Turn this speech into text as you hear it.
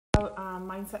about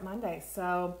Mindset Monday.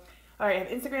 So, all right, I have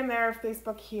Instagram there,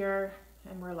 Facebook here,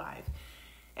 and we're live.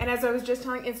 And as I was just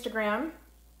telling Instagram,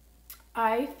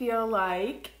 I feel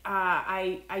like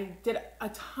I did a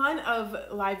ton of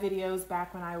live videos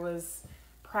back when I was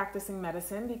practicing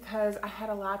medicine because I had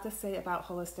a lot to say about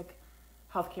holistic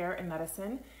healthcare and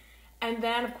medicine. And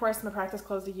then, of course, my practice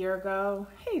closed a year ago.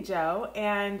 Hey, Joe.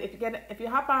 And if you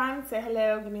hop on, say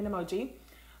hello, give me an emoji.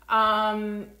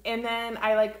 And then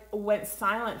I went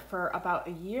silent for about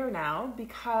a year now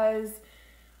because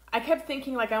I kept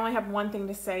thinking I only have one thing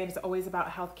to say, and it's always about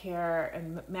healthcare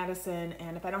and medicine.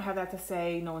 And if I don't have that to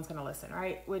say, no one's going to listen,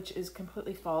 right? Which is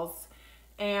completely false.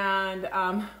 And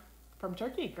from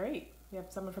Turkey, great. We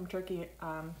have someone from Turkey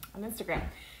on Instagram.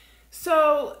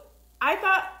 So I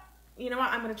thought, you know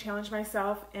what, I'm going to challenge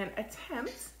myself and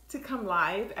attempt to come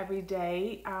live every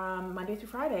day, Monday through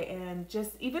Friday. And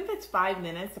just, even if it's 5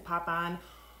 minutes to pop on,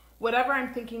 whatever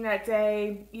I'm thinking that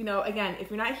day, again, if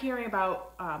you're not hearing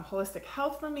about holistic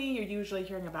health from me, you're usually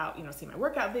hearing about, seeing my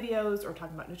workout videos or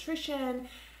talking about nutrition.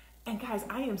 And guys,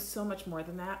 I am so much more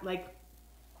than that.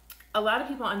 A lot of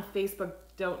people on Facebook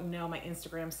don't know my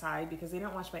Instagram side because they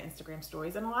don't watch my Instagram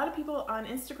stories. And a lot of people on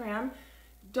Instagram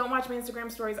don't watch my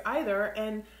Instagram stories either.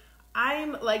 And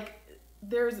I'm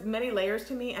there's many layers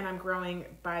to me, and I'm growing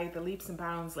by the leaps and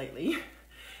bounds lately.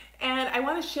 And I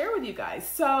want to share with you guys.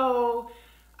 So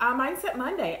Mindset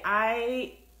Monday,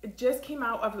 I just came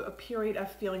out of a period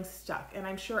of feeling stuck, and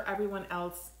I'm sure everyone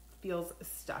else feels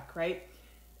stuck, right?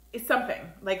 It's something.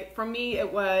 For me,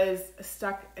 it was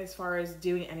stuck as far as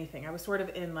doing anything. I was sort of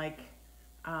in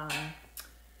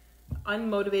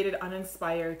unmotivated,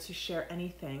 uninspired to share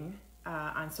anything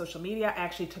on social media. I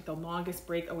actually took the longest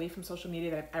break away from social media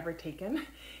that I've ever taken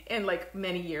in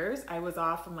many years. I was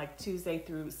off from Tuesday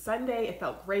through Sunday. It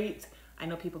felt great. I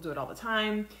know people do it all the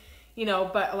time,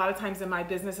 but a lot of times in my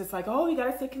business, it's oh, you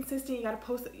got to stay consistent. You got to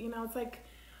post it. It's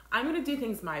I'm going to do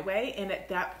things my way. And at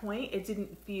that point, it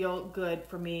didn't feel good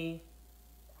for me.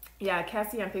 Yeah,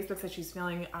 Cassie on Facebook says she's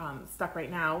feeling stuck right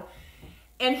now.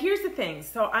 And here's the thing.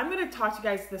 So I'm going to talk to you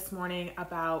guys this morning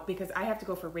because I have to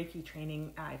go for Reiki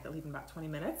training. I have to leave in about 20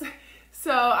 minutes.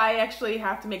 So I actually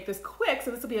have to make this quick. So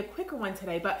this will be a quicker one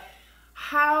today, but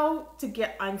how to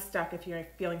get unstuck if you're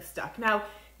feeling stuck. Now,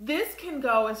 this can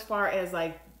go as far as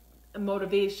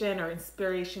motivation or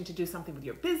inspiration to do something with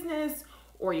your business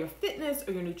or your fitness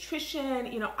or your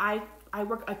nutrition. I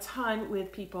work a ton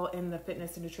with people in the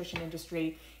fitness and nutrition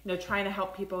industry, trying to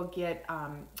help people get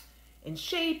in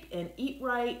shape and eat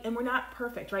right. And we're not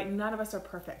perfect, right? None of us are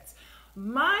perfect.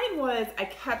 Mine was, I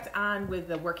kept on with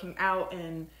the working out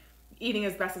and eating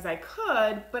as best as I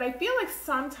could, but I feel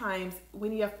sometimes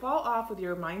when you fall off with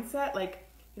your mindset,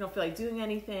 you don't feel like doing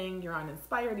anything, you're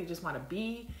uninspired, you just want to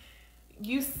be,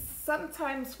 you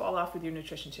sometimes fall off with your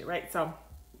nutrition too, right? So,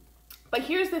 but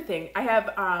here's the thing. I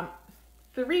have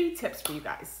 3 tips for you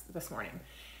guys this morning.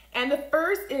 And the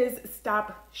first is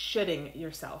stop shoulding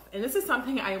yourself. And this is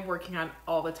something I am working on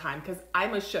all the time because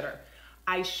I'm a shoulder.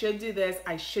 I should do this,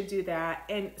 I should do that.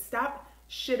 And stop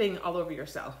shoulding all over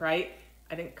yourself, right?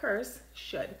 I didn't curse,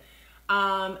 should.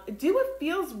 Do what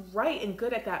feels right and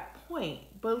good at that point,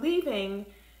 believing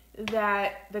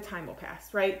that the time will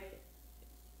pass, right?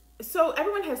 So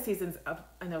everyone has seasons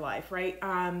in their life, right?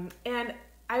 And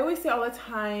I always say all the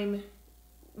time,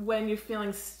 when you're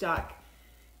feeling stuck,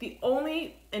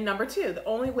 number 2, the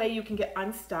only way you can get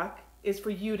unstuck is for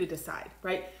you to decide,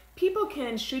 right? People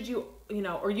can should you,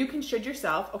 or you can should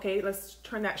yourself. Okay, let's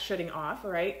turn that shoulding off, all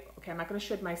right? Okay, I'm not going to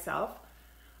should myself.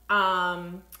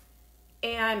 And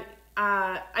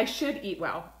I should eat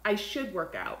well. I should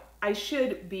work out. I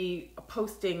should be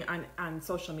posting on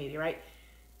social media, right?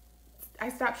 I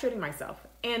stopped shoulding myself.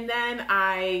 And then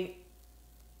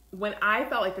when I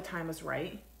felt like the time was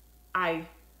right, I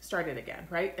started again,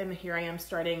 right? And here I am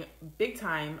starting big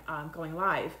time, going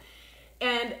live.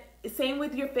 And same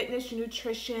with your fitness, your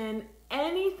nutrition,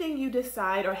 anything you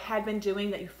decide or had been doing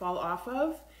that you fall off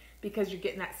of because you're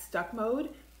getting that stuck mode,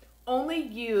 only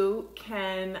you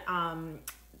can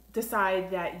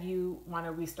decide that you want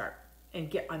to restart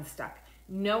and get unstuck.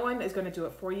 No one is going to do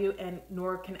it for you, and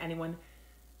nor can anyone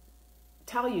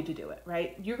tell you to do it,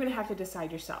 right? You're going to have to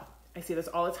decide yourself. I see this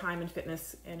all the time in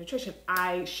fitness and nutrition.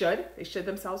 They should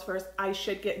themselves first. I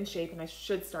should get in shape and I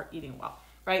should start eating well,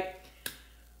 right?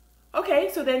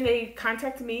 Okay, so then they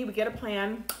contact me, we get a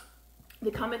plan, they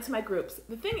come into my groups.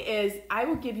 The thing is, I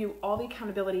will give you all the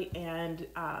accountability and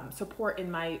support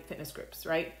in my fitness groups,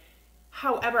 right?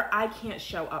 However, I can't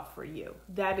show up for you.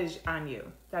 That is on you.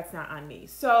 That's not on me.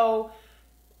 So,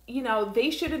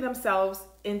 they should themselves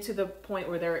into the point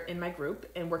where they're in my group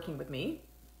and working with me.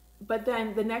 but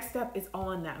then the next step is all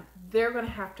on them. They're going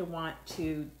to have to want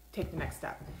to take the next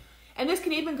step. And this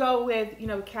can even go with, you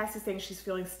know, Cassie's saying she's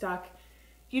feeling stuck.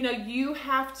 You know, you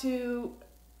have to,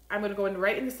 I'm going to go in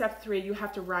right into step 3. You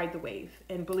have to ride the wave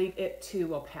and believe it too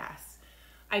will pass.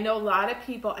 I know a lot of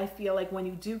people, I feel like when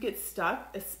you do get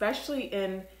stuck, especially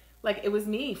in, like it was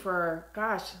me for,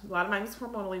 gosh, a lot of mine was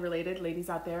hormonally related. Ladies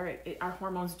out there, our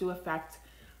hormones do affect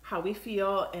how we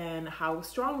feel and how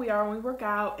strong we are when we work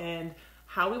out and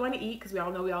how we want to eat, because we all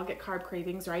know we all get carb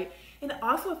cravings, right? And it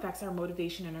also affects our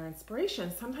motivation and our inspiration.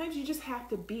 Sometimes you just have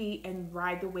to be and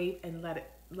ride the wave and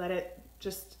let it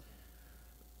just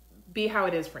be how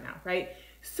it is for now, right?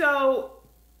 So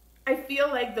I feel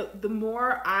like the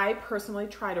more I personally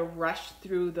try to rush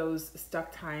through those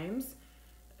stuck times,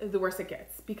 the worse it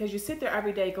gets, because you sit there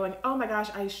every day going, oh my gosh,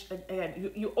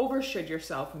 you overshoot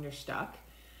yourself when you're stuck.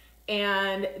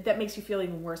 And that makes you feel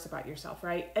even worse about yourself,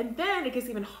 right? And then it gets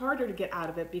even harder to get out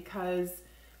of it because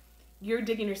you're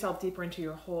digging yourself deeper into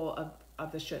your hole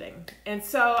of the shoulding. And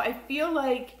so I feel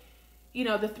like, you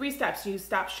know, the 3 steps: you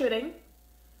stop shoulding,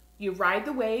 you ride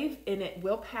the wave, and it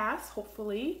will pass,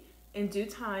 hopefully, in due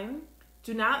time.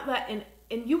 Do not let, and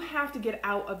you have to get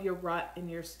out of your rut and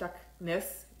your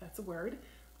stuckness, that's a word,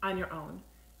 on your own.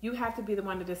 You have to be the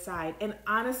one to decide. And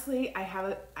honestly,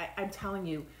 I'm telling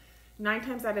you, 9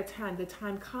 times out of 10, the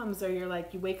time comes where you're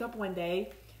like, you wake up one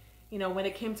day, you know, when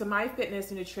it came to my fitness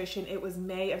and nutrition, it was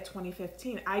May of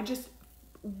 2015. I just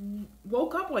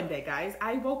woke up one day, guys.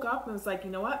 I woke up and was like, you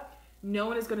know what? No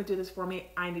one is going to do this for me.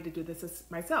 I need to do this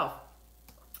myself.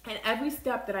 And every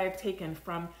step that I have taken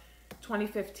from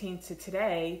 2015 to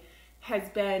today has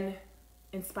been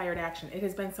inspired action. It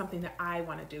has been something that I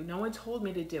want to do. No one told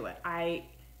me to do it. I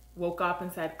woke up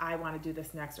and said, I want to do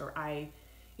this next, or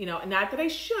you know, not that I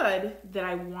should, that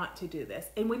I want to do this.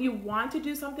 And when you want to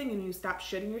do something and you stop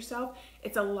shoulding yourself,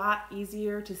 it's a lot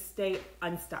easier to stay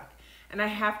unstuck. And I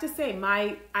have to say,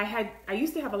 I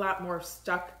used to have a lot more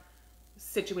stuck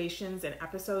situations and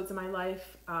episodes in my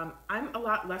life. I'm a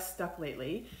lot less stuck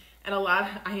lately. And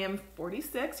I am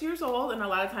 46 years old, and a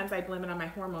lot of times I blame it on my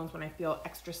hormones when I feel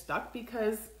extra stuck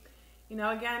because, you know,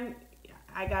 again,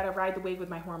 I got to ride the wave with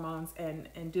my hormones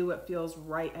and do what feels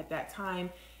right at that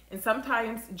time. And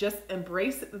sometimes just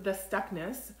embrace the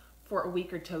stuckness for a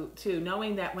week or two,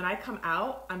 knowing that when I come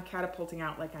out, I'm catapulting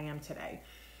out like I am today.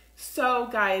 So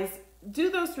guys, do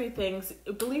those 3 things.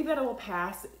 Believe that it will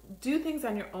pass. Do things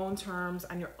on your own terms,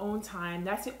 on your own time.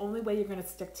 That's the only way you're going to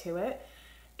stick to it.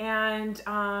 And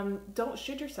don't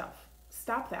shoot yourself.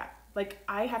 Stop that. Like,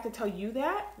 I have to tell you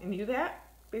that and you that,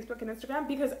 Facebook and Instagram,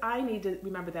 because I need to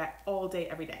remember that all day,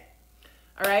 every day.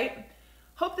 All right?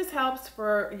 Hope this helps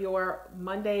for your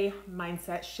Monday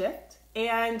mindset shift.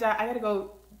 And I got to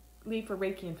go leave for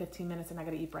Reiki in 15 minutes, and I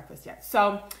got to eat breakfast yet.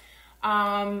 So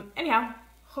anyhow,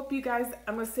 hope you guys,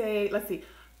 I'm going to say, let's see.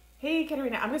 Hey,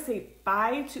 Katerina, I'm going to say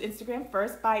bye to Instagram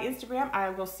first. Bye, Instagram.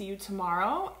 I will see you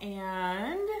tomorrow.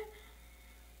 And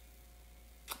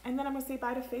then I'm going to say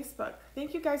bye to Facebook.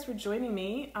 Thank you guys for joining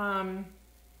me.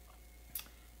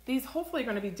 These hopefully are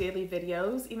going to be daily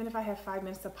videos, even if I have 5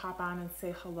 minutes to pop on and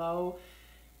say hello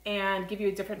and give you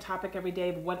a different topic every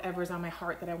day, whatever's on my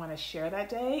heart that I want to share that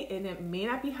day. And it may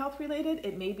not be health related.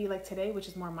 It may be like today, which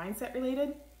is more mindset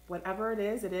related. Whatever it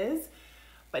is, it is.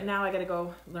 But now I got to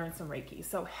go learn some Reiki.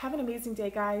 So have an amazing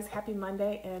day, guys. Happy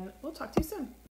Monday, and we'll talk to you soon.